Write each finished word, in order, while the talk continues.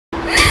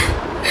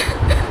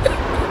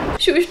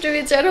সুষ্ঠু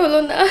বিচার হলো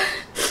না,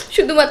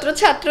 শুধুমাত্র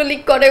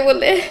ছাত্রলীগ করে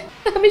বলে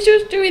আমি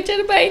সুষ্ঠু বিচার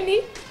পাইনি।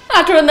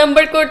 18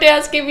 নম্বর কোর্টে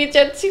আজকে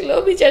বিচার ছিল,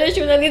 বিচারে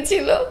শুনানি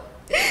ছিল।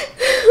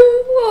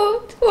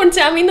 ওর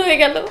জামিন হয়ে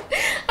গেল,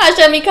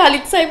 আসামি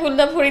খালিদ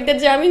সাইফুল্লাহ ফরিদের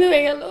জামিন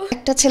হয়ে গেল।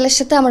 একটা ছেলের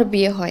সাথে আমার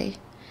বিয়ে হয়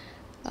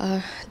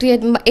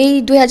এই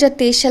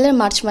 2023 সালের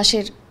মার্চ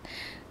মাসের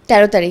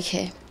 13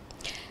 তারিখে।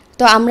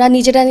 তো আমরা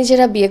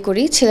নিজেরা বিয়ে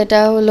করি। ছেলেটা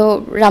হলো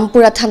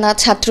রামপুরা থানা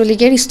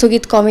ছাত্রলীগের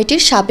স্থগিত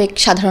কমিটির সাবেক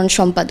সাধারণ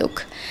সম্পাদক,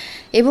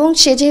 এবং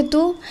সে যেহেতু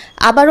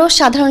আবারও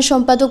সাধারণ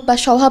সম্পাদক বা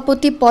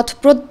সভাপতি পদ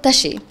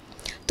প্রত্যাশী,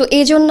 তো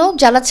এই জন্য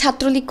যারা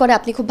ছাত্রলীগ করে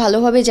আপনি খুব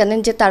ভালোভাবে জানেন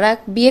যে তারা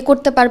বিয়ে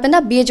করতে পারবে না।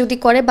 বিয়ে যদি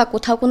করে বা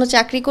কোথাও কোনো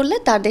চাকরি করলে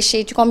তাদের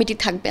সেই কমিটি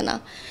থাকবে না।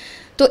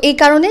 তো এই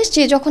কারণে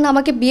সে যখন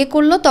আমাকে বিয়ে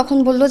করলো তখন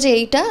বললো যে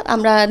এইটা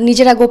আমরা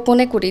নিজেরা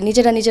গোপনে করি,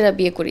 নিজেরা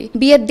বিয়ে করি।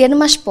 বিয়ের 1.5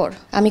 মাস পর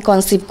আমি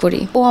কনসিভ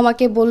করি। ও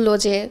আমাকে বলল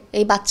যে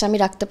এই বাচ্চা আমি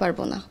রাখতে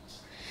পারবো না,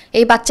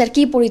 এই বাচ্চার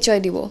কি পরিচয়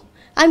দিব।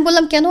 আমি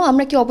বললাম কেন,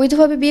 আমরা কি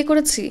অবৈধভাবে বিয়ে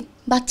করেছি,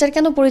 বাচ্চার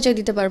কেন পরিচয়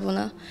দিতে পারবো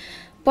না।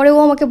 পরে ও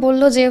আমাকে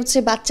বলল যে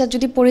বাচ্চার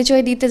যদি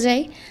পরিচয় দিতে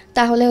যাই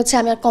তাহলে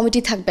আমি আর কমিটি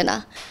থাকবে না।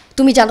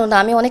 তুমি জানো না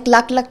আমি অনেক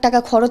লাখ লাখ টাকা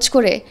খরচ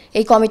করে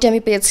এই কমিটি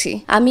আমি পেয়েছি,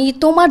 আমি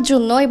তোমার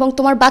জন্য এবং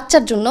তোমার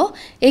বাচ্চার জন্য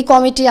এই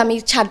কমিটি আমি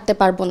ছাড়তে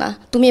পারবো না,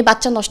 তুমি এই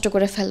বাচ্চা নষ্ট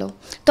করে ফেলো।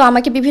 তো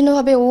আমাকে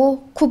বিভিন্নভাবে ও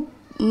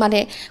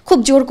খুব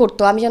জোর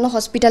করতো আমি যেন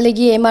হসপিটালে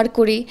গিয়ে এমআর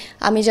করি,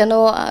 আমি যেন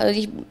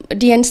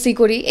ডিএনসি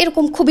করি,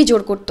 এরকম খুবই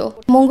জোর করতো।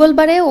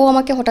 মঙ্গলবারে ও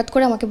আমাকে হঠাৎ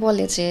করে আমাকে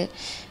বলে যে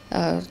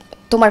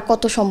তোমার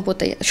কত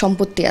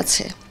সম্পত্তি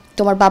আছে,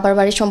 তোমার বাবার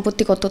বাড়ির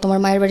সম্পত্তি কত, তোমার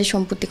মায়ের বাড়ির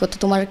সম্পত্তি কত,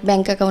 তোমার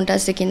ব্যাঙ্ক অ্যাকাউন্ট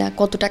আছে কিনা,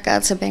 কত টাকা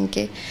আছে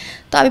ব্যাংকে।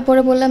 তো আমি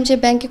পরে বললাম যে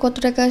ব্যাংকে কত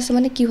টাকা আছে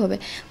মানে কী হবে।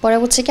 পরে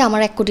কি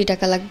আমার 1 কোটি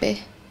টাকা লাগবে।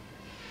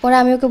 পরে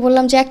আমি ওকে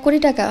বললাম যে 1 কোটি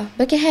টাকা,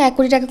 বলকে হ্যাঁ 1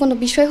 কোটি টাকা কোনো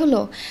বিষয় হলো,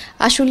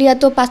 আশুলিয়া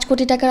তো 5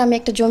 কোটি টাকার আমি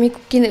একটা জমি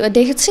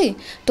দেখেছি,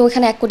 তো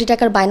ওখানে 1 কোটি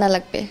টাকার বায়না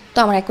লাগবে, তো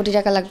আমার 1 কোটি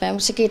টাকা লাগবে। আমি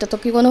বলছি কি এটা তো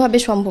কি কোনোভাবে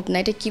সম্ভব না,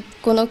 এটা কি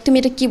তুমি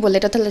এটা কি বললে,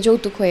 এটা তাহলে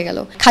যৌতুক হয়ে গেল।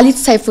 খালিদ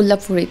সাইফুল্লাহ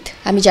ফরিদ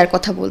আমি যার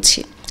কথা বলছি,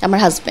 আমার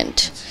হাজব্যান্ড।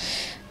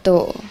 তো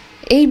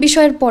এই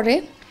বিষয়ের পরে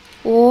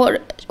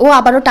ও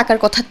আবারও টাকার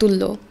কথা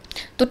তুললো।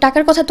 তো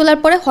টাকার কথা তোলার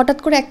পরে হঠাৎ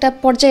করে একটা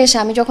পর্যায়ে এসে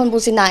আমি যখন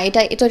বলছি না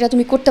এটা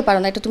তুমি করতে পারো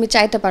না, এটা তুমি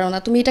চাইতে পারো না,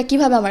 তুমি এটা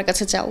কিভাবে আমার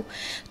কাছে চাও,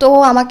 তো ও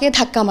আমাকে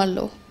ধাক্কা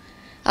মারলো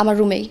আমার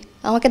রুমেই।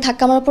 আমাকে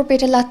ধাক্কা মারার পর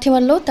পেটে লাথি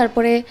মারলো।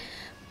 তারপরে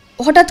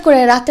হঠাৎ করে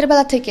রাতের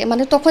বেলা থেকে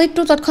তখন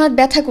তৎক্ষণাৎ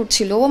ব্যথা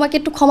করছিল, ও আমাকে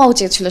একটু ক্ষমাও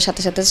চেয়েছিল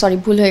সাথে সাথে, সরি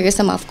ভুল হয়ে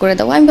গেছে মাফ করে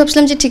দাও। আমি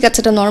ভাবছিলাম যে ঠিক আছে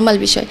এটা নর্মাল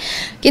বিষয়,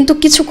 কিন্তু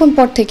কিছুক্ষণ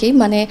পর থেকেই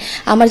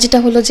আমার যেটা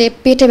হলো যে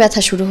পেটে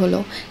ব্যথা শুরু হলো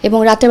এবং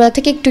রাতের বেলা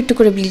থেকে একটু একটু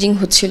করে ব্লিডিং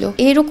হচ্ছিল।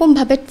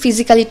 এইরকমভাবে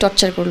ফিজিক্যালি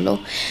টর্চার করলো।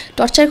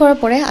 টর্চার করার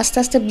পরে আস্তে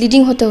আস্তে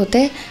ব্লিডিং হতে হতে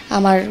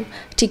আমার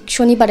ঠিক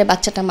শনিবারে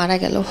বাচ্চাটা মারা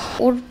গেল।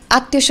 ওর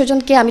আত্মীয়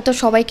স্বজনকে আমি তো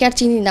সবাইকে আর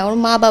চিনি না, ওর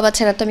মা বাবা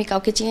ছাড়া তো আমি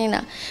কাউকে চিনি না।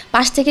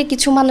 পাশ থেকে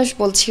কিছু মানুষ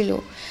বলছিল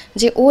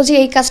যে ও যে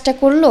এই কাজটা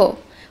করলো,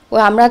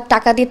 আমরা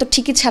টাকা দিয়ে তো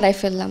ঠিকই ছাড়াই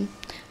ফেললাম,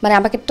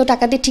 আমাকে তো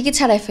টাকা দিয়ে ঠিকই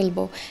ছাড়াই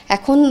ফেলবো,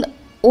 এখন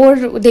ওর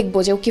দেখবো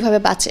যে ও কীভাবে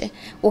বাঁচে,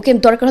 ওকে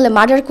দরকার হলে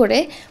মার্ডার করে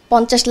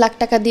 50 লাখ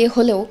টাকা দিয়ে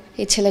হলেও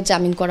এই ছেলের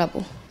জামিন করাবো।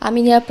 আমি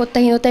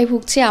নিরাপত্তাহীনতায়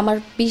ভুগছি।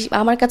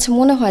 আমার কাছে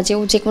মনে হয় যে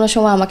ও যে কোনো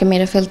সময় আমাকে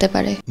মেরে ফেলতে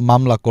পারে।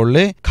 মামলা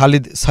করলে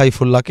খালিদ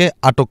সাইফুল্লাহকে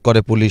আটক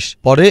করে পুলিশ।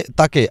 পরে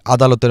তাকে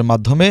আদালতের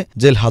মাধ্যমে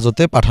জেল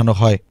হাজতে পাঠানো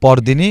হয়।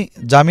 পরদিনই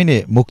জামিনে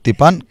মুক্তি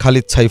পান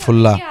খালিদ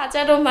সাইফুল্লাহ।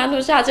 হাজারো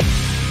মানুষ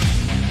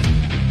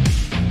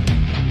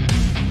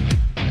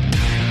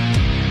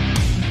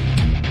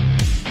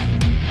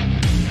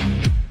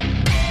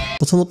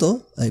প্রথমত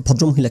এই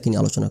ভদ্রমহিলাকে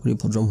নিয়ে আলোচনা করি।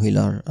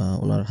 ভদ্রমহিলার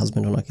ওনার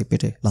হাজব্যান্ড ওনাকে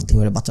পেটে লাথি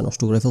মেরে বাচ্চা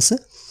নষ্ট করে ফেলছে।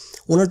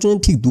 ওনার জন্য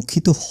ঠিক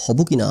দুঃখিত হব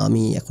কিনা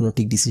আমি এখনও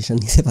ঠিক ডিসিশন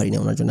নিতে পারি না,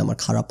 ওনার জন্য আমার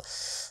খারাপ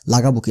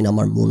লাগাবো কিনা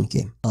আমার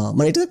মনকে।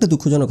 এটা একটা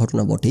দুঃখজনক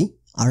ঘটনা বটেই।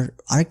 আর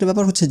আরেকটা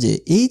ব্যাপার হচ্ছে যে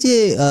এই যে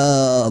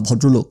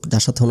ভদ্রলোক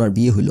যার সাথে ওনার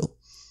বিয়ে হইল,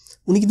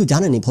 উনি কিন্তু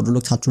জানেন এই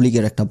ভদ্রলোক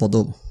ছাত্রলীগের একটা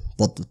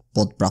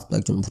পদপ্রাপ্ত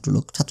একজন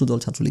ভদ্রলোক, ছাত্রদল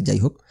ছাত্রলীগ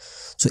যাই হোক।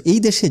 সো এই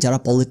দেশে যারা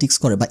পলিটিক্স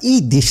করে বা এই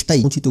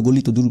দেশটাই উচিত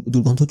গলিত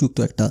দুর্গন্ধযুক্ত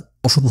একটা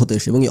অসভ্য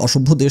দেশ, এবং এই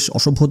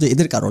অসভ্য যে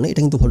এদের কারণে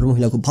এটা কিন্তু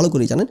ভদ্রমহিলা খুব ভালো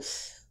করেই জানেন।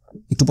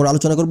 একটু পরে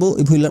আলোচনা করবো।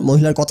 এই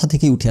মহিলার কথা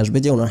থেকেই উঠে আসবে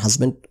যে ওনার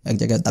হাজব্যান্ড এক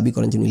জায়গায় দাবি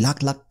করেন যে উনি লাখ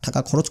লাখ টাকা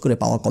খরচ করে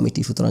পাওয়া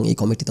কমিটি, সুতরাং এই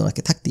কমিটিতে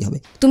ওনাকে থাকতেই হবে।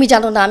 তুমি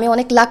জানো না আমি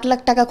অনেক লাখ লাখ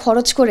টাকা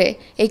খরচ করে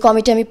এই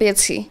কমিটি আমি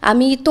পেয়েছি,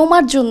 আমি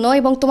তোমার জন্য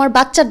এবং তোমার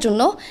বাচ্চার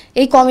জন্য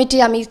এই কমিটি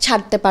আমি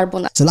ছাড়তে পারবো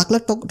না। লাখ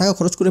লাখ টাকা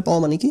খরচ করে পাওয়া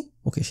মানে কি?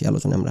 ওকে, সেই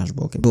আলোচনায় আমরা আসবো।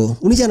 ওকে, তো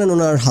উনি জানেন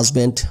ওনার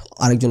হাজব্যান্ড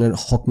আরেকজনের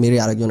হক মেরে,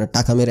 আরেকজনের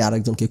টাকা মেরে,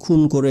 আরেকজনকে খুন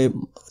করে,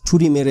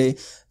 ছুরি মেরে,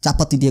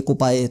 চাপাতি দিয়ে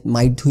কোপায়,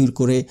 মাইট ধুইর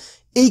করে,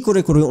 এই করে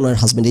ওনার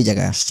হাজব্যান্ড এই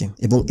জায়গায় আসছে।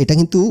 এবং এটা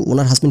কিন্তু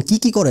ওনার হাজব্যান্ড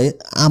কি করে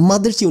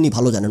আমাদের চেয়ে উনি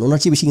ভালো জানেন, ওনার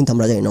চেয়ে বেশি কিন্তু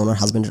আমরা জানি না ওনার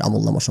হাজব্যান্ডের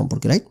আমলনামা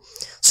সম্পর্কে, রাইট?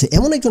 সো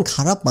এমন একজন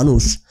খারাপ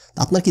মানুষ,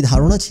 আপনার কি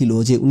ধারণা ছিল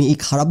যে উনি এই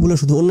খারাপগুলো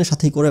শুধু অন্যের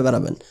সাথেই করে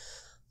বেড়াবেন,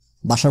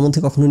 বাসার মধ্যে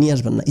কখনো নিয়ে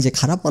আসবেন না? এই যে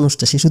খারাপ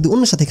মানুষটা, সে শুধু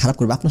অন্যের সাথে খারাপ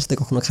করবে, আপনার সাথে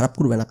কখনো খারাপ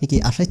করবেন? আপনি কি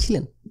আশায়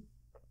ছিলেন?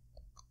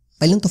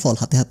 পাইলেন তো ফল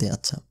হাতে হাতে।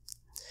 আচ্ছা,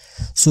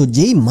 সো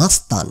যেই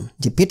মাস্তান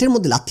যে পেটের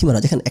মধ্যে লাথি মারা,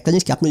 যেখানে একটা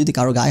জিনিস কি আপনি যদি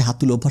কারো গায়ে হাত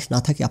তুলে অভ্যাস না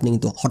থাকে আপনি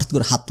কিন্তু হঠাৎ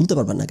করে হাত তুলতে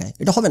পারবেন না গায়ে,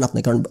 এটা হবে না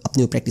আপনার, কারণ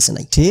আপনিও প্র্যাকটিসে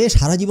নাই। সে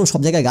সারা জীবন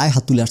সব জায়গায় গায়ে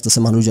হাত তুলে আসতেছে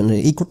মানুষজনের,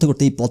 এই করতে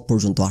করতে এই পথ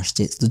পর্যন্ত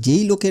আসছে। তো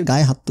যেই লোকের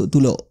গায়ে হাত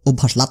তুলে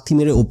অভ্যাস, লাথি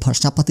মেরে অভ্যাস,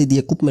 চাপাতি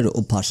দিয়ে কূপ মেরে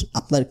অভ্যাস,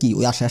 আপনার কি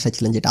ওই আশায়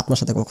ছিলেন যেটা আপনার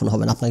সাথে কখনো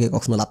হবে না, আপনাকে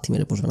কখনো লাথি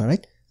মেরে বসবে না,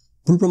 রাইট?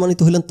 ভুল প্রমাণিত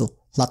হইলেন তো,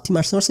 লাথি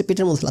মারছে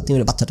পেটের মধ্যে লাথি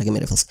মেরে বাচ্চাটাকে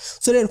মেরে ফেলছে।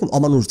 সো এরকম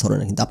অমানুষ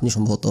ধরনের, কিন্তু আপনি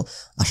সম্ভবত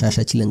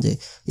আশায় ছিলেন যে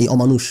এই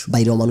অমানুষ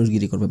বাইরে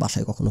অমানুষগিরি করবে,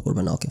 বাসায় কখনো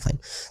করবে না। Okay fine.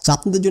 সো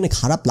আপনাদের জন্য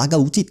খারাপ লাগা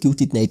উচিত কি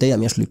উচিত না, এটাই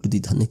আমি আসলে একটু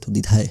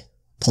দ্বিধায়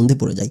ধন্দে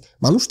পড়ে যাই।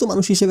 মানুষ তো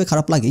মানুষ হিসেবে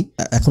খারাপ লাগেই।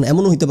 এখন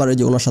এমনও হইতে পারে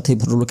যে ওনার সাথে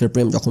ভদ্রলোকের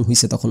প্রেম যখন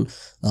হয়েছে তখন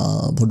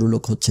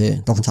ভদ্রলোক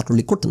তখন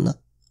ছাত্রলীগ করতেন না,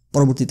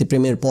 পরবর্তীতে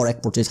প্রেমের পর এক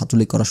পর্যায়ে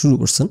ছাত্রলীগ করা শুরু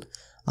করছেন।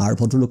 আর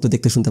ভদ্রলোক তো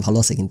দেখতে শুনতে ভালো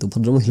আছে, কিন্তু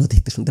ভদ্রমহিলা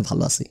দেখতে শুনতে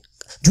ভালো আছে।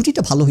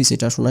 জুটিটা ভালো হয়েছে,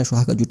 এটা শোনায়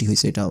সোহাগা জুটি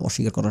হয়েছে, এটা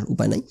অস্বীকার করার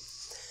উপায় নাই।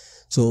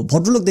 সো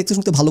ভদ্রলোক দেখতে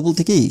শুনতে ভালো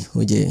বলতে কি,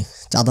 ওই যে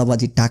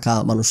চাঁদাবাজির টাকা,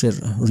 মানুষের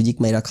রিজিক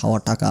মাইরা খাওয়া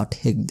টাকা,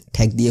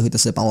 ঠেক দিয়ে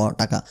হইতেছে পাওয়া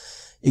টাকা,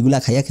 এগুলা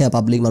খাইয়া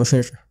পাবলিক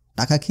মানুষের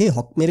টাকা খেয়ে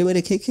হক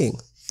মেরে খেয়ে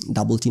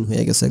ডাবল চিন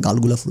হয়ে গেছে,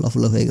 গালগুলা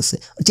ফুলা হয়ে গেছে।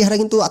 চেহারা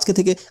কিন্তু আজকে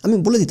থেকে আমি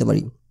বলে দিতে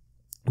পারি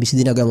বেশি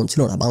দিন আগে এমন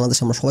ছিল না।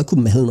 বাংলাদেশে আমরা সবাই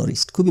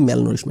খুবই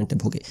ম্যালনরিশমেন্টে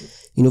ভোগে।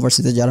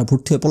 ইউনিভার্সিটিতে যারা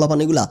ভর্তি হয়ে পোলাপান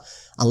এগুলা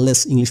আনলেস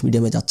ইংলিশ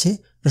মিডিয়ামে যাচ্ছে,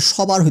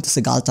 সবার হইতেছে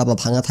গাল চাপা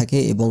ভাঙা থাকে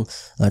এবং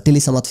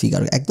টেলিসামাত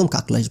ফিগার, একদম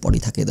কাকলাইশ বডি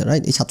থাকে এদের,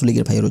 রাইট? এই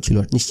ছাত্রলীগের ভাইয়েরও ছিল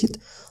নিশ্চিত।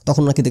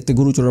 তখন নাকি দেখতে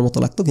গরু চোরের মতো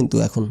লাগতো, কিন্তু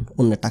এখন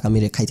অন্যের টাকা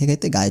মেরে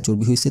খাইতে গায়ে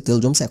চর্বি হয়েছে, তেল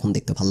জমছে, এখন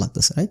দেখতে ভালো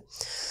লাগতেছে, রাইট?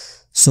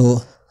 সো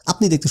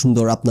আপনি দেখতে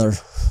সুন্দর, আপনার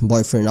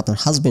বয়ফ্রেন্ড, আপনার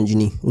হাজব্যান্ড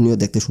যিনি, উনিও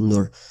দেখতে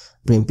সুন্দর,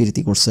 প্রেম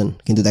প্রীতি করছেন,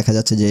 কিন্তু দেখা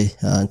যাচ্ছে যে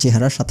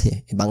চেহারার সাথে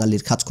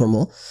বাঙালির কাজকর্ম,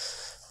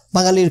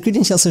 বাঙালির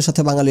ক্রিডেন্সিয়ালসের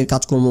সাথে বাঙালির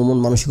কাজকর্ম, মন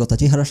মানসিকতা,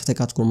 চেহারার সাথে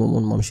কাজকর্ম,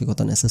 মন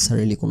মানসিকতা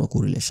নেসেসারিলি কোনো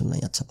কোরিলেশন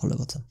নাই। আচ্ছা, ভালো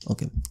কথা।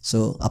 ওকে, সো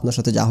আপনার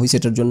সাথে যা হয়েছে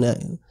এটার জন্য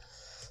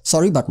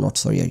সরি বাট নট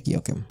সরি আর কি।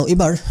 ওকে,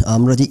 এবার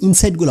আমরা যে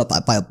ইনসাইটগুলো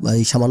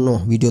এই সামান্য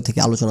ভিডিও থেকে,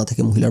 আলোচনা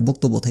থেকে, মহিলার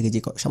বক্তব্য থেকে যে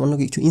সামান্য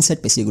কিছু ইনসাইট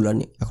পেয়েছি, এগুলো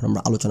নিয়ে এখন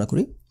আমরা আলোচনা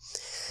করি।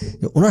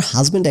 ওনার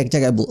হাজব্যান্ড এক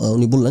জায়গায়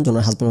উনি বললেন যে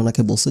ওনার হাজব্যান্ড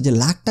ওনাকে বলছে যে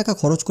লাখ টাকা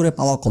খরচ করে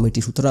পাওয়া কমিটি,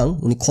 সুতরাং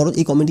উনি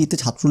এই কমিটিতে,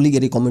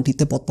 ছাত্রলীগের এই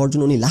কমিটিতে পদ পাওয়ার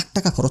জন্য উনি লাখ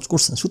টাকা খরচ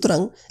করছেন, সুতরাং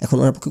এখন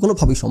ওনার পক্ষে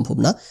কোনোভাবেই সম্ভব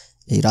না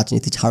এই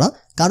রাজনীতি ছাড়া।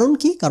 কারণ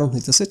কি? কারণ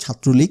হইতেছে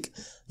ছাত্রলীগ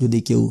যদি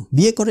কেউ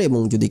বিয়ে করে এবং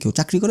যদি কেউ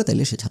চাকরি করে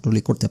তাহলে সে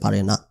ছাত্রলীগ করতে পারে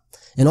না।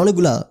 এর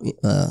অনেকগুলা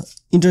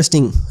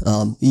ইন্টারেস্টিং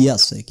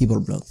আছে, কী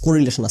বলবো,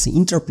 কোরিলেশন আছে,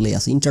 ইন্টারপ্লে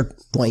আছে,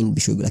 ইন্টারটয়েন্ট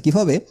বিষয়গুলো।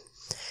 কীভাবে?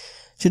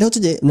 সেটা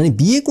হচ্ছে যে মানে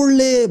বিয়ে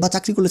করলে বা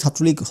চাকরি করলে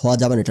ছাত্রলীগ হওয়া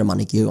যাবে না, এটার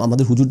মানে কি?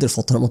 আমাদের হুজুরদের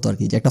ফতোয়ার মতো আর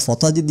কি, যে একটা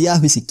ফতোয়া যে দেওয়া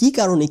হয়েছে, কী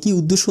কারণে, কী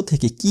উদ্দেশ্য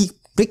থেকে, কী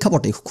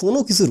প্রেক্ষাপটে, কোনো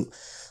কিছুর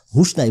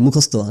হুঁশ নাই,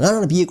 মুখস্থ না,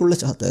 বিয়ে করলে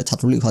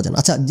ছাত্রলীগ হওয়া যায় না।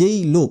 আচ্ছা, যেই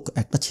লোক,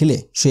 একটা ছেলে,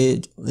 সে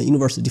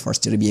ইউনিভার্সিটি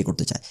ফার্স্ট ইয়ারে বিয়ে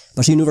করতে চায়,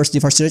 বা সে ইউনিভার্সিটি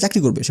ফার্স্ট ইয়ারে চাকরি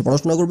করবে, সে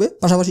পড়াশোনা করবে,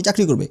 পাশাপাশি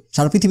চাকরি করবে,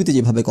 সারা পৃথিবীতে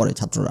যেভাবে করে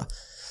ছাত্ররা,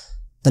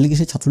 তাহলে কি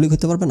সে ছাত্রলীগ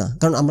হতে পারবে না?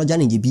 কারণ আমরা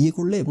জানি যে বিয়ে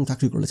করলে এবং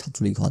চাকরি করলে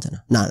ছাত্রলীগ হওয়া যায় না।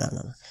 না না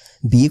না না,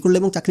 বিয়ে করলে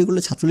এবং চাকরি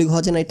করলে ছাত্রলীগ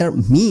হওয়া যায় না, এটার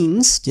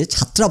মিনস যে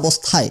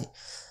ছাত্রাবস্থায়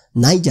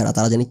নাই যারা,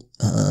 তারা জানি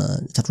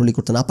ছাত্রলীগ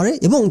করতে না পারে,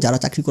 এবং যারা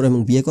চাকরি করে এবং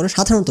বিয়ে করে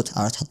সাধারণত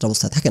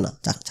ছাত্রাবস্থায় থাকে না,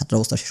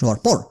 ছাত্রাবস্থা শেষ হওয়ার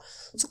পর।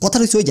 কথা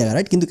হচ্ছে ওই জায়গায়,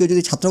 রাইট? কিন্তু কেউ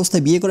যদি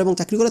ছাত্রাবস্থায় বিয়ে করে এবং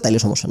চাকরি করে তাহলে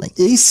সমস্যা নাই।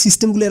 এই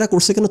সিস্টেমগুলো এরা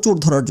করছে কেন? চোর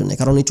ধরার জন্য।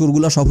 কারণ এই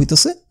চোরগুলো সব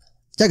হইতেছে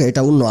জায়গায়,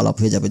 এটা অন্য আলাপ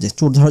হয়ে যাবে যে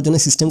চোর ধরার জন্য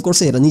সিস্টেম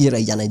করছে, এরা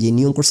নিজেরাই জানে যে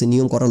নিয়ম করছে,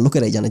 নিয়ম করার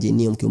লোকেরাই জানে যে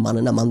নিয়ম কেউ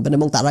মানে না, মানবে না,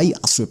 এবং তারাই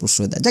আশ্রয়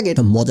প্রশ্রয় দেয়। জায়গায়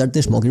এটা মজার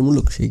দেশ, মগের মূল্য,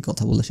 সেই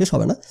কথা বলে শেষ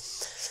হবে না।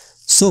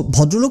 সো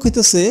ভদ্রলোক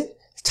হইতেছে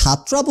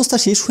ছাত্রাবস্থা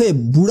শেষ হয়ে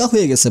বুড়া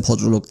হয়ে গেছে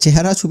ভদ্রলোক,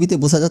 চেহারা ছবিতে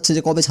বোঝা যাচ্ছে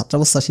যে কবে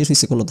ছাত্রাবস্থা শেষ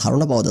হয়েছে কোনো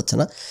ধারণা পাওয়া যাচ্ছে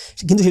না,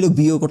 কিন্তু সেই লোক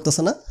বিয়েও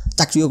করতেছে না,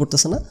 চাকরিও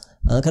করতেছে না।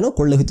 কেন?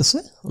 করলে হইতেছে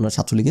ওনার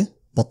ছাত্রলীগে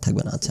পদ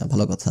থাকবে না। আচ্ছা,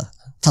 ভালো কথা,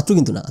 ছাত্র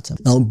কিন্তু না। আচ্ছা,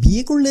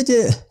 বিয়ে করলে যে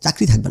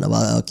চাকরি থাকবে না, বা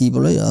কি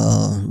বলে,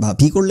 বা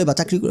বিয়ে করলে বা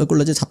চাকরি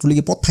করলে যে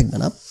ছাত্রলীগে পদ থাকবে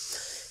না,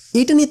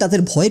 এটা নিয়ে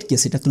তাদের ভয়ের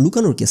কেস, এটা একটা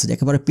লুকানোর কেস, যে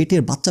একেবারে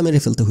পেটের বাচ্চা মেরে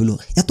ফেলতে হইলো,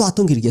 এত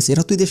আতঙ্কের কেস।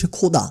 এরা তো দেশে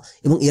খোদা,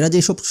 এবং এরা যে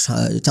সব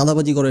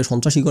চাঁদাবাজি করে,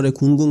 সন্ত্রাসী করে,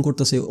 খুন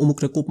করতেছে,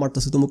 অমুকরে কোপ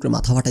মারতেছে, তমুকরে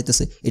মাথা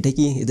ফাটাইতেছে, এটা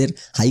কি এদের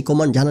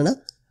হাইকমান্ড জানে না?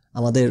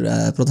 আমাদের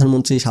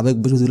প্রধানমন্ত্রী, সাবেক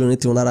বিরোধী দলীয়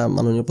নেত্রী, ওনারা,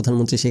 মাননীয়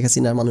প্রধানমন্ত্রী শেখ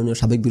হাসিনার মাননীয়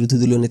সাবেক বিরোধী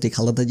দলীয় নেত্রী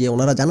খালেদা জিয়া,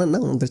 ওনারা জানেন না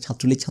ওনাদের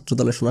ছাত্রলীগ,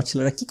 ছাত্রদলের সোনার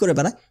ছেলেরা কী করে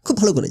বেড়ায়? খুব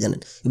ভালো করে জানেন।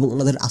 এবং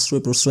ওনাদের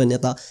আশ্রয় প্রশ্রয়,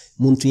 নেতা,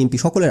 মন্ত্রী, এমপি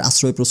সকলের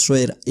আশ্রয়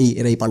প্রশ্রয়ের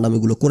এরা এই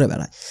পাণ্ডামিগুলো করে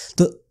বেড়ায়।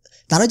 তো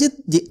তারা যে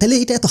তাহলে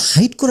এটা এত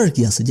হাইট করার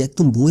কি আছে, যে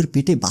একদম বউয়ের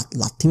পেটে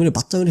লাথি মেরে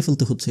বাচ্চা মেরে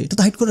ফেলতে হচ্ছে? এটা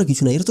তো হাইট করার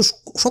কিছু নাই, এরা তো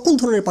সকল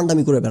ধরনের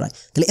পাণ্ডামি করে বেড়ায়।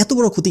 তাহলে এত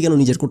বড় ক্ষতি কেন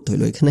নিজের করতে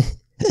হলো এখানে?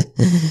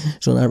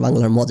 সোনার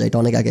বাংলার মজা, এটা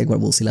অনেক আগে একবার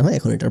বলছিলাম, হ্যাঁ,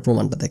 এখন এটার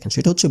প্রমাণটা দেখেন।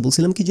 সেটা হচ্ছে,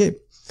 বলছিলাম কি, যে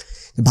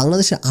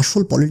বাংলাদেশের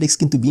আসল পলিটিক্স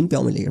কিন্তু বিএনপি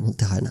আওয়ামী লীগের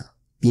মধ্যে হয় না।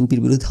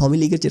 বিএনপির বিরুদ্ধে আওয়ামী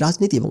লীগের যে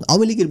রাজনীতি এবং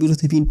আওয়ামী লীগের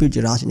বিরুদ্ধে বিএনপির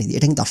যে রাজনীতি,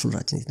 এটা কিন্তু আসল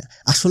রাজনীতি না।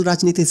 আসল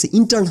রাজনীতি হচ্ছে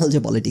ইন্টারনাল যে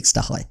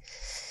পলিটিক্সটা হয়,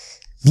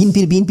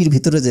 বিএনপির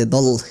ভিতরে যে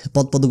দল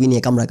পদ পদবি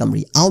নিয়ে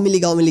কামড়াকামড়ি, আওয়ামী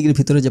লীগের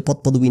ভিতরে যে পদ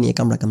পদবি নিয়ে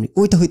কামড়াকামড়ি,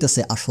 ওইটা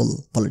হইতেছে আসল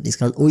পলিটিক্স।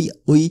 কারণ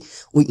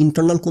ওই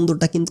ইন্টারনাল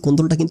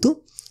কোন্দলটা কিন্তু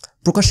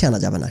প্রকাশ্যে আনা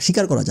যাবে না,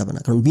 স্বীকার করা যাবে না,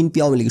 কারণ বিএনপি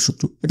আওয়ামী লীগের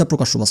শত্রু, এটা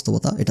প্রকাশ্য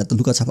বাস্তবতা, এটা তো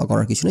লুকাছাপা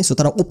করার কিছু নেই। সো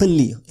তারা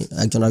ওপেনলি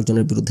একজন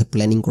আরেকজনের বিরুদ্ধে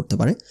প্ল্যানিং করতে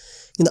পারে,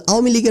 কিন্তু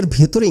আওয়ামী লীগের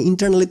ভেতরে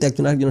ইন্টারনালি তো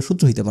একজন আরেকজনের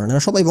সূত্র হইতে পারে না,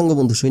 এরা সবাই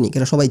বঙ্গবন্ধু সৈনিক,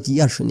 এরা সবাই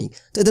জিয়ার সৈনিক,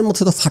 তো এদের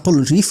মধ্যে তো ফাটল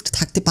রিফট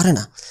থাকতে পারে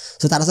না।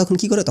 তো তারা যখন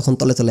কী করে, তখন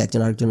তলে তলে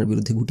একজন আরেকজনের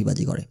বিরুদ্ধে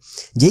গুটিবাজি করে।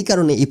 যেই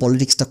কারণে এই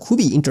পলিটিক্সটা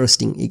খুবই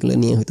ইন্টারেস্টিং, এগুলো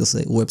নিয়ে হইতেছে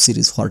ওয়েব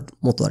সিরিজ হওয়ার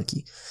মতো আর কি।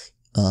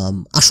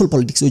 আসল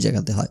পলিটিক্স ওই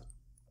জায়গাতে হয়।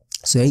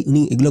 সো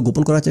উনি এগুলো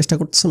গোপন করার চেষ্টা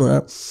করতেছেন।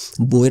 ওনার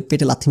বইয়ের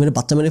পেটে লাথি মেরে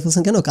বাচ্চা মেরে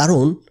ফেলছেন কেন?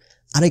 কারণ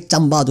আরেক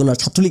চাম্বাজ, ওনার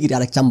ছাত্রলীগের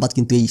আরেক চাম্বাজ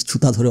কিন্তু এই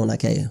ছুতা ধরে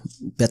ওনাকে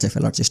পেঁচে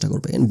ফেলার চেষ্টা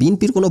করবে।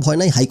 বিএনপির কোনো ভয়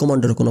নাই,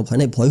 হাইকমান্ডের কোনো ভয়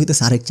নাই, ভয়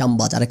হইতেছে আরেক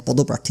চাম্বাজ, আরেক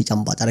পদপ্রার্থী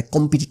চাম্বাজ, আরেক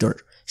কম্পিটিটর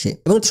সে।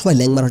 এবং সবাই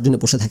ল্যাং মারার জন্য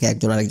বসে থাকে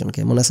একজন আরেকজনকে।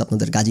 মনে আছে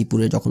আপনাদের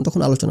গাজীপুরে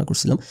তখন আলোচনা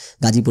করছিলাম,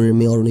 গাজীপুরের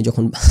মেয়র উনি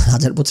যখন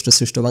 1000 বছরের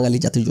শ্রেষ্ঠ বাঙালি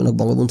জাতির জনক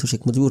বঙ্গবন্ধু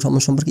শেখ মুজিবুর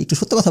রহমান সম্পর্কে একটু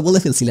সত্য কথা বলে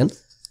ফেলছিলেন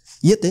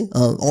ইয়েতে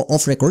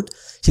অফ রেকর্ড,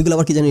 সেগুলো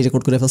আবার কি জানি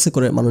রেকর্ড করে ফেলছে,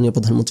 করে মাননীয়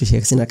প্রধানমন্ত্রী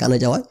শেখ হাসিনার কানে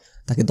যাওয়ায়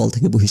তাকে দল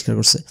থেকে বহিষ্কার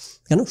করছে।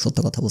 কেন? সত্য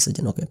কথা বলছে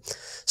যেন। ওকে,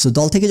 সো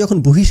দল থেকে যখন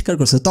বহিষ্কার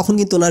করছে তখন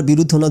কিন্তু ওনার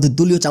বিরুদ্ধে ওনাদের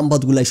দলীয়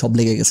চাম্বাদগুলাই সব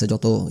লেগে গেছে,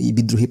 যত এই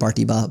বিদ্রোহী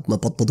পার্টি বা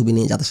পদপদবী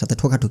নিয়ে যাদের সাথে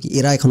ঠোকাঠুকি,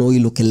 এরা এখন ওই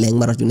লোককে ল্যাং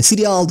মারার জন্য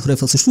সিরিয়াল ধরে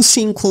ফেলছে,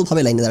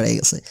 সুশৃঙ্খলভাবে লাইনে দাঁড়িয়ে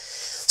গেছে।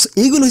 সো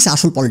এইগুলো হচ্ছে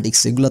আসল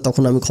পলিটিক্স। এগুলো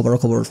তখন আমি খবর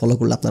ফলো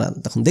করলে আপনারা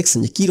তখন দেখছেন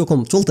যে কীরকম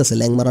চলতেছে,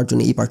 ল্যাং মারার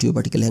জন্য এই পার্টি ওই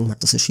পার্টিকে ল্যাং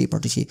মারতেছে, সেই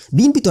পার্টি সেই।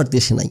 বিএনপি তো আর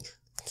দেশে নাই,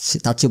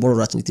 তার চেয়ে বড়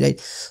রাজনীতি, রাইট?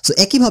 সো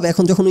একইভাবে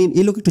এখন যখন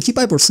এই লোক একটু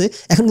চিপায় পড়ছে,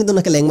 এখন কিন্তু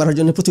ওনাকে ল্যাং মারার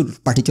জন্য প্রচুর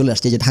পার্টি চলে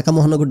আসছে। যে ঢাকা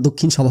মহানগর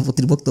দক্ষিণ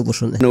সভাপতির বক্তব্য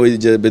শুনে ওই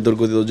যে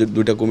বেতর্কিত যে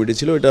 2টা কমিটি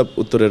ছিল, এটা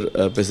উত্তরের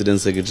প্রেসিডেন্ট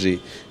সেক্রেটারি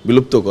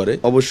বিলুপ্ত করে,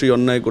 অবশ্যই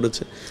অন্যায়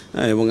করেছে।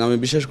 হ্যাঁ, এবং আমি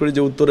বিশ্বাস করি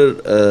যে উত্তরের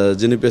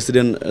যিনি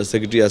প্রেসিডেন্ট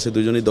সেক্রেটারি আছে,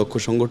 দুজনই দক্ষ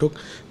সংগঠক,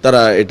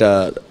 তারা এটা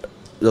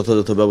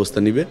যথাযথ ব্যবস্থা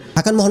নিবে।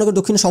 ঢাকা মহানগর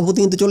দক্ষিণ সভাপতি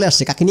কিন্তু চলে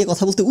আসছে, কাকে নিয়ে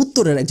কথা বলতে?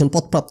 উত্তরের একজন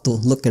পদপ্রাপ্ত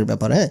লোকের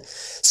ব্যাপারে। হ্যাঁ,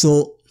 সো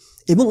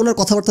এবং ওনার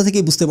কথাবার্তা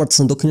থেকেই বুঝতে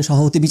পারছেন দক্ষিণের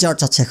সভাপতি বিচার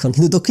চাচ্ছে এখন।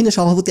 কিন্তু দক্ষিণের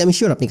সভাপতি আমি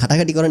শিওর আপনি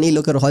ঘাটাঘাটি করেন, এই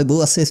লোকের হয় বউ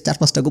আছে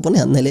 4-5টা গোপনে,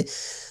 আর নাহলে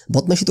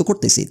বদমাইশি তো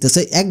করতেছি। তো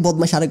সে এক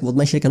বদমাইশ আরেক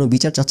বদমাইশের কেন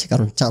বিচার চাচ্ছে?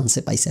 কারণ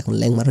চান্সে পাইছে এখন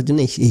ল্যাং মারার জন্য,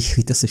 এই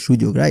হইতেছে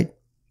সুযোগ, রাইট?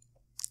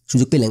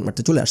 সুযোগ পেয়ে ল্যাং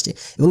মারতে চলে আসছে।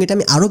 এবং এটা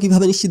আমি আরও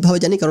কীভাবে নিশ্চিতভাবে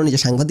জানি, কারণ এই যে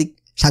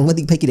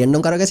সাংবাদিক ভাই কি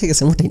র্যান্ডম কারো কাছে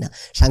গেছে? মোটেই না।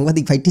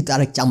 সাংবাদিক ভাইটি তো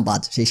আরেক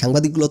চামবাজ, সেই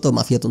সাংবাদিকগুলো তো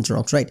মাফিয়াতন্ত্রের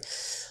অংশ, রাইট?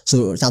 সো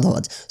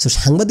চাঁদাবাজ। সো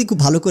সাংবাদিক খুব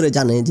ভালো করে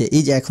জানে যে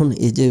এই যে এখন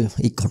এই যে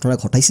এই ঘটনা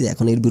ঘটাইছে,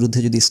 এখন এর বিরুদ্ধে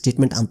যদি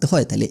স্টেটমেন্ট আনতে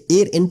হয়, তাহলে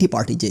এর এন্টি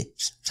পার্টি যে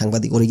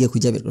সাংবাদিক ওরে গিয়ে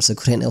খুঁজে বের করছে,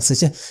 ঘুরে নেওয়া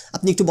হচ্ছে।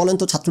 আপনি একটু বলেন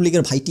তো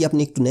ছাত্রলীগের ভাইটি, আপনি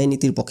একটু ন্যায়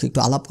নীতির পক্ষে একটু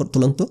আলাপ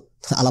তোলেন তো।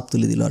 আলাপ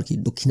তুলে দিল আর কি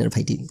দক্ষিণের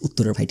ভাইটি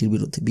উত্তরের ভাইটির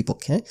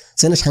বিপক্ষে। হ্যাঁ,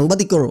 সেখানে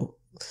সাংবাদিকেরও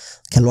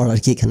খেলোয়াড় আর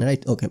কি এখানে,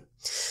 রাইট? ওকে,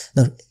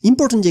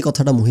 ইম্পর্টেন্ট যে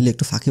কথাটা মহিলা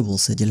একটু ফাঁকে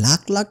বলছে যে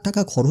লাখ লাখ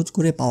টাকা খরচ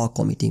করে পাওয়া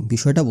কমিটি,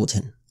 বিষয়টা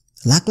বোঝেন।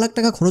 লাখ লাখ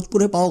টাকা খরচ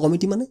করে পাওয়া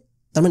কমিটি মানে,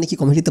 তার মানে কি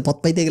কমিটিতে পদ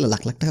পাইতে গেলে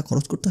লাখ লাখ টাকা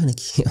খরচ করতে হয়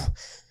নাকি?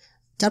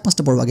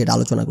 4-5টা পর্ব আগে এটা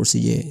আলোচনা করছি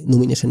যে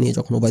নমিনেশন নিয়ে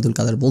যখন ওবায়দুল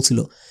কাদের বলছিল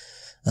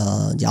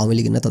যে আওয়ামী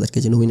লীগের নেতাদেরকে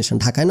যে নমিনেশন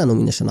ঢাকায় না,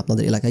 নমিনেশন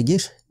আপনাদের এলাকায় গিয়ে,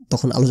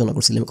 তখন আলোচনা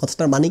করছিলাম।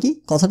 কথাটার মানে কি?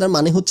 কথাটার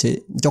মানে হচ্ছে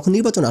যখন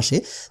নির্বাচন আসে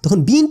তখন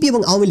বিএনপি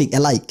এবং আওয়ামী লীগ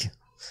অ্যালাইক,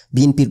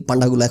 বিএনপির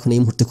পান্ডাগুলো এখন এই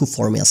মুহূর্তে খুব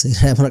ফর্মে আছে,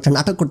 এমন একটা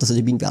নাটক করতেছে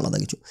যে বিএনপি আলাদা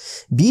কিছু।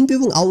 বিএনপি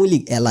এবং আওয়ামী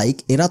লীগ অ্যালাইক,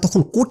 এরা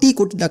তখন কোটি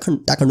কোটি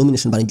টাকা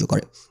নমিনেশন বাণিজ্য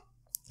করে।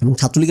 এবং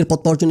ছাত্রলীগের পদ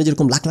পাওয়ার জন্য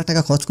যেরকম লাখ লাখ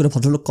টাকা খরচ করে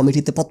ভদ্রলোক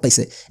কমিটিতে পদ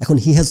পাইছে, এখন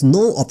হি হ্যাজ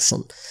নো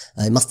অপশন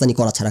মাস্তানি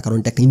করা ছাড়া, কারণ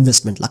এটা একটা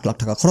ইনভেস্টমেন্ট, লাখ লাখ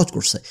টাকা খরচ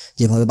করছে।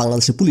 যেভাবে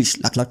বাংলাদেশের পুলিশ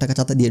লাখ লাখ টাকা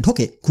চাঁদা দিয়ে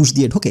ঢোকে, ঘুষ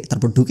দিয়ে ঢোকে,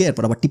 তারপর ঢুকে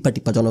এরপর আবার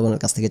টিপ্পা জনগণের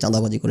কাছ থেকে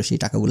চাঁদাবাজি করে সেই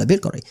টাকাগুলো বের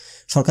করে।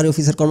 সরকারি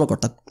অফিসের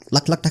কর্মকর্তা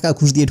লাখ লাখ টাকা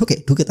ঘুষ দিয়ে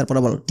ঢুকে তারপর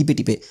আবার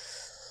টিপে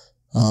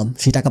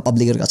সেই টাকা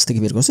পাবলিকের কাছ থেকে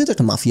বের করছে। এটা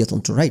একটা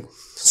মাফিয়াতন্ত্র, রাইট?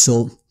 সো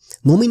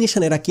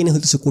নমিনেশন এরা কিনে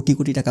হইতেছে কোটি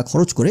কোটি টাকা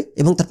খরচ করে,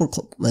 এবং তারপর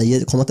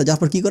ক্ষমতা যাওয়ার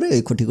পর কী করে,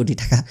 ওই কোটি কোটি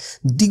টাকা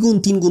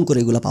 2-3 গুণ করে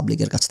এগুলো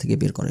পাবলিকের কাছ থেকে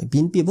বের করে,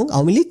 বিএনপি এবং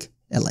আওয়ামী লীগ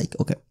অ্যালাইক।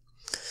 ওকে,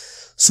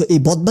 সো এই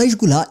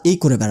বদমাইশগুলা এই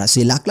করে বেড়াচ্ছে।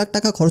 এই লাখ লাখ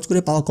টাকা খরচ করে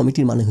পাওয়া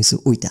কমিটির মানে হয়েছে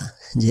ওইটা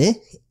যে,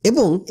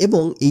 এবং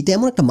এইটা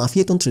এমন একটা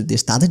মাফিয়াতন্ত্রের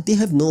দেশ, তাদের they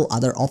have no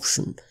other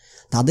option,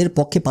 তাদের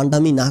পক্ষে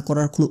পান্ডামি না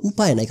করার কোনো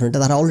উপায় নাই, কারণ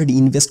এটা তারা অলরেডি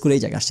ইনভেস্ট করে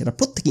এই জায়গায় আসছে, তারা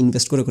প্রত্যেকে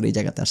ইনভেস্ট করে এই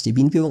জায়গাতে আসছে।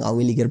 বিএনপি এবং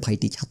আওয়ামী লীগের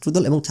ভাইটি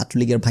ছাত্রদল এবং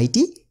ছাত্রলীগের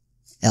ভাইটি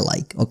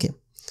অ্যালাইক। ওকে,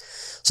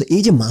 সো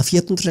এই যে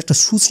মাফিয়াতন্ত্রের একটা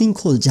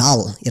সুশৃঙ্খল জাল,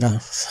 এরা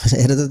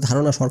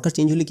ধারণা সরকার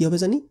চেঞ্জ হলে কী হবে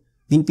জানি,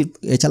 বিএনপির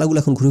চালাগুলো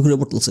এখন ঘুরে ঘুরে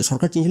বলছে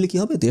সরকার চেঞ্জ হলে কী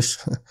হবে, দেশ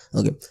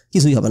ওকে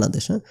কিছুই হবে না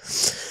দেশ। হ্যাঁ,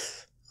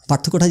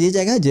 পার্থক্যটা যে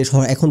জায়গায় যে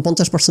এখন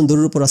 50%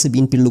 দৌড়ের উপর আছে,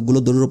 বিএনপির লোকগুলো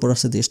দৌড়ের উপর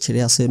আছে, দেশ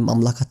ছেড়ে আছে,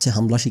 মামলা খাচ্ছে,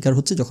 হামলা শিকার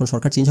হচ্ছে। যখন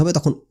সরকার চেঞ্জ হবে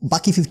তখন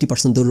বাকি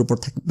 50% দৌড়ের উপর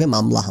থাকবে,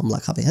 হামলা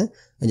খাবে। হ্যাঁ,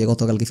 এই যে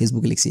গতকালকে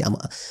ফেসবুকে লিখছি,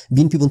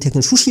 বিএনপিপন্থী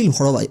একজন সুশীল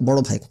বড়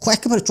ভাই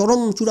একেবারে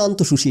চূড়ান্ত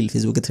সুশীল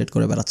ফেসবুকে থ্রেড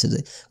করে বেড়াচ্ছে যে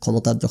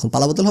ক্ষমতার যখন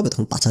পালাবদল হবে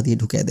তখন পাছা দিয়ে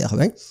ঢুকিয়ে দেওয়া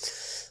হবে।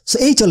 সো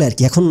এই চলে আর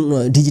কি। এখন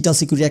ডিজিটাল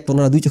সিকিউরিটি অ্যাক্ট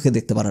ওনারা 2 চোখে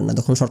দেখতে পারেন না,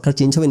 যখন সরকার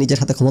চেঞ্জ হবে নিজের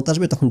হাতে ক্ষমতা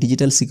আসবে তখন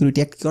ডিজিটাল সিকিউরিটি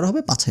অ্যাক্ট করা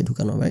হবে, পাছায়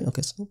ঢুকানো হবে।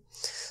 ওকে,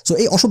 সো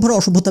এই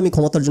অসভ্যতা আমি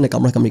ক্ষমতার জন্য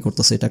কামড়াকামড়ি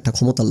করতেছে, এটা একটা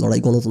ক্ষমতার লড়াই,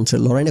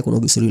 গণতন্ত্রের লড়াই না, কোনো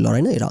কিছুরই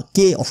লড়াই না। এরা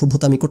কে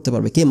অসভ্যতা আমি করতে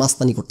পারবে, কে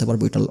মাস্তানি করতে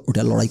পারবে,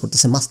 ওটা লড়াই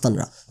করতেছে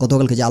মাস্তানরা।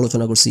 গতকালকে যে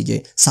আলোচনা করছি যে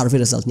সার্ভে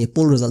রেজাল্ট নিয়ে,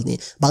 পোল রেজাল্ট নিয়ে,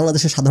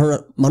 বাংলাদেশের সাধারণ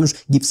মানুষ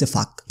গিভস এ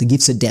ফাক,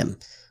 গিভস এ ড্যাম,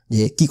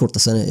 যে কী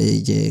করতেছে, এই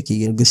যে কি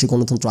দেশে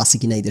গণতন্ত্র আছে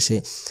কি না, এই দেশে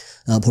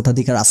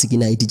ভোটাধিকার আছে কি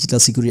না, এই digital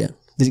security,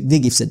 they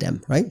gives a dam,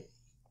 right?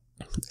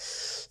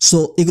 So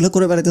এগুলো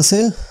করে বেড়াইতেছে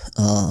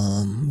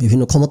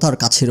বিভিন্ন ক্ষমতার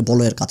কাছের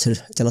বলয়ের কাছের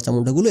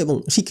চেলাচামুন্ডাগুলো এবং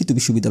শিক্ষিত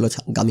বিশ্ববিদ্যালয়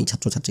গামী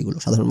ছাত্রছাত্রীগুলো।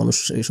 সাধারণ মানুষ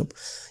এসব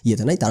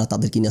ইয়েতে নাই, তারা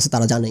তাদের কিনে আছে,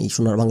 তারা জানে এই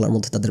সোনার বাংলার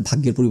মধ্যে তাদের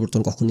ভাগ্যের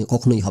পরিবর্তন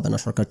কখনোই হবে না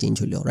সরকার চেঞ্জ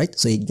হইলেও, রাইট?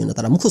 সো এই জন্য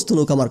তারা মুখস্থ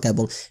নৌকামার্কা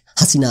এবং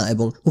হাসিনা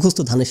এবং মুখস্থ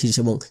ধানের শীষ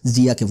এবং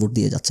জিয়াকে ভোট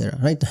দিয়ে যাচ্ছে,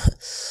 রাইট?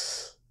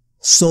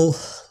 সো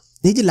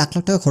এই যে লাখ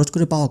লাখ টাকা খরচ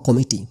করে পাওয়া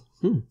কমিটি,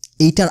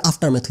 এইটার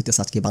আফটারম্যাথ হইতেছে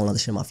আজকে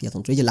বাংলাদেশের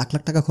মাফিয়াতন্ত্র। এই যে লাখ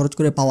লাখ টাকা খরচ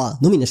করে পাওয়া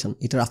নমিনেশন,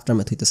 এটার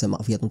আফটারম্যাথ হইতেছে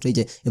মাফিয়াতন্ত্র। এই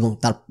যে এবং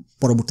তার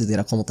পরবর্তীতে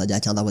এরা ক্ষমতা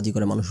যায়, চাঁদাবাজি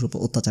করে, মানুষের উপর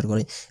অত্যাচার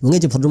করে। এবং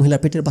এই যে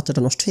ভদ্রমহিলার পেটের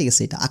বাচ্চাটা নষ্ট হয়ে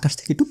গেছে, এটা আকাশ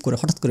থেকে টুপ করে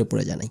হঠাৎ করে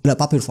পড়ে যায় না। এগুলো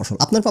পাপের ফসল,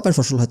 আপনার পাপের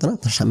ফসল হয়তো না,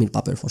 তার স্বামীর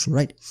পাপের ফসল,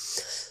 রাইট?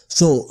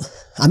 সো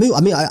আমি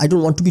I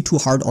don't want to B two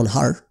hard on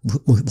her.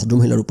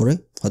 ভদ্রমহিলার উপরে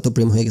হয়তো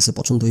প্রেম হয়ে গেছে,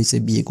 পছন্দ হয়েছে,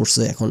 বিয়ে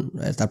করছে, এখন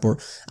তারপর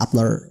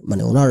আপনার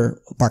মানে ওনার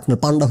পার্টনার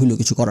পান্ডা হইলেও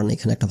কিছু করার নেই।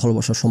 এখানে একটা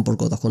ভালোবাসার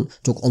সম্পর্ক, তখন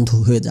চোখ অন্ধ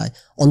হয়ে যায়।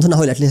 অন্ধ না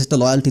হলে অ্যাটলিস্ট একটা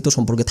লয়ালটি তো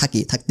সম্পর্কে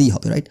থাকতেই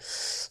হবে, রাইট?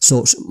 সো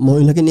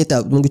মহিলাকে নিয়ে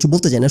তেমন কিছু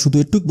বলতে চাই না, শুধু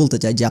একটুক বলতে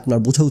চাই যে আপনার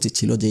বোঝা উচিত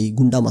ছিল যে এই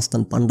গুন্ডা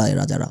মাস্তান পান্ডা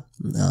এরা যারা,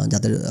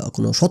 যাদের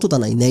কোনো সততা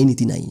নাই, ন্যায়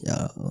নীতি নাই,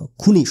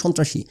 খুনি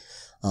সন্ত্রাসী,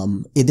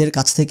 এদের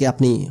কাছ থেকে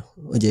আপনি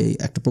ওই যে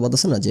একটা প্রবাদ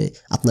আছে না যে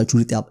আপনার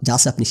ঝুড়িতে যা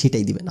আছে আপনি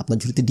সেটাই দিবেন। আপনার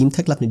ঝুড়িতে ডিম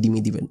থাকলে আপনি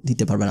ডিমই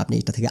দিতে পারবেন, আপনি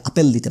এটা থেকে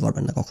আপেল দিতে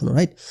পারবেন না কখনো,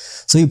 রাইট?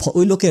 সো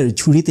ওই লোকের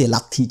ঝুড়িতে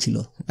লাথি ছিল,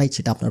 রাইট?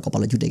 সেটা আপনার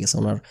কপালে জুটে গেছে।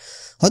 ওনার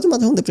হয়তো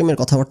মাঝে মধ্যে প্রেমের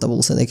কথাবার্তা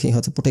বলছে দেখে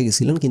হয়তো পটে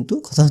গেছিলেন, কিন্তু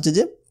কথা হচ্ছে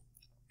যে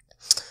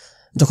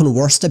যখন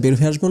ওয়ার্সটা বের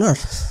হয়ে আসবো না,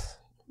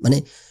 মানে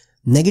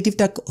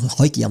নেগেটিভটা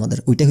হয় কি আমাদের,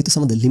 ওইটা হইতেছে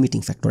আমাদের লিমিটিং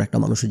ফ্যাক্টর একটা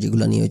মানুষের,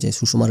 যেগুলো নিয়ে যে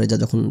সুষমা রেজা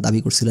যখন দাবি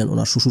করছিলেন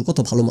ওনার শ্বশুর কত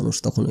ভালো মানুষ,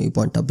 তখন ওই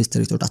পয়েন্টটা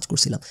বিস্তারিত টাচ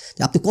করছিলাম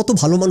যে আপনি কত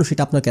ভালো মানুষ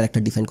এটা আপনার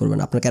ক্যারেক্টার ডিফাইন করবেন,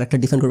 আপনার ক্যারেক্টার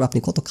ডিফাইন করবে আপনি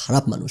কত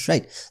খারাপ মানুষ,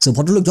 রাইট? সো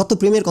ভদ্রলোক যত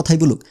প্রেমের কথাই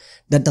বলুক,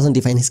 that doesn't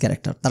define his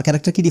character. তার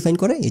ক্যারেক্টার কি ডিফাইন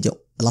করে? এই যে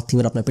লাথি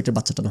মেরে আপনার পেটের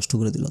বাচ্চাটা নষ্ট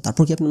করে দিল,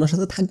 তারপর কি আপনি ওনার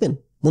সাথে থাকবেন?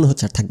 মনে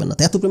হচ্ছে আর থাকবেন না।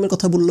 তো এত প্রেমের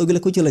কথা বললো, গেলে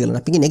কই চলে গেলেন?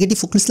 আপনি কি নেগেটিভ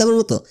ফখরুল ইসলামের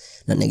মতো?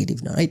 না, নেগেটিভ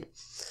না, রাইট?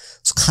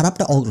 সো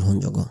খারাপটা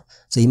অগ্রহণযোগ্য।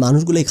 সো এই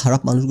মানুষগুলো, এই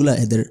খারাপ মানুষগুলো,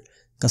 এদের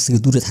কাছ থেকে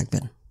দূরে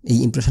থাকবেন। এই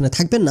ইমপ্রেশনে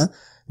থাকবেন না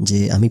যে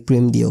আমি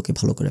প্রেম দিয়ে ওকে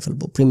ভালো করে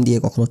ফেলবো। প্রেম দিয়ে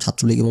কখনো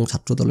ছাত্রলীগ এবং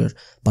ছাত্রদলের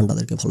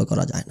পান্ডাদেরকে ভালো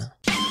করা যায় না।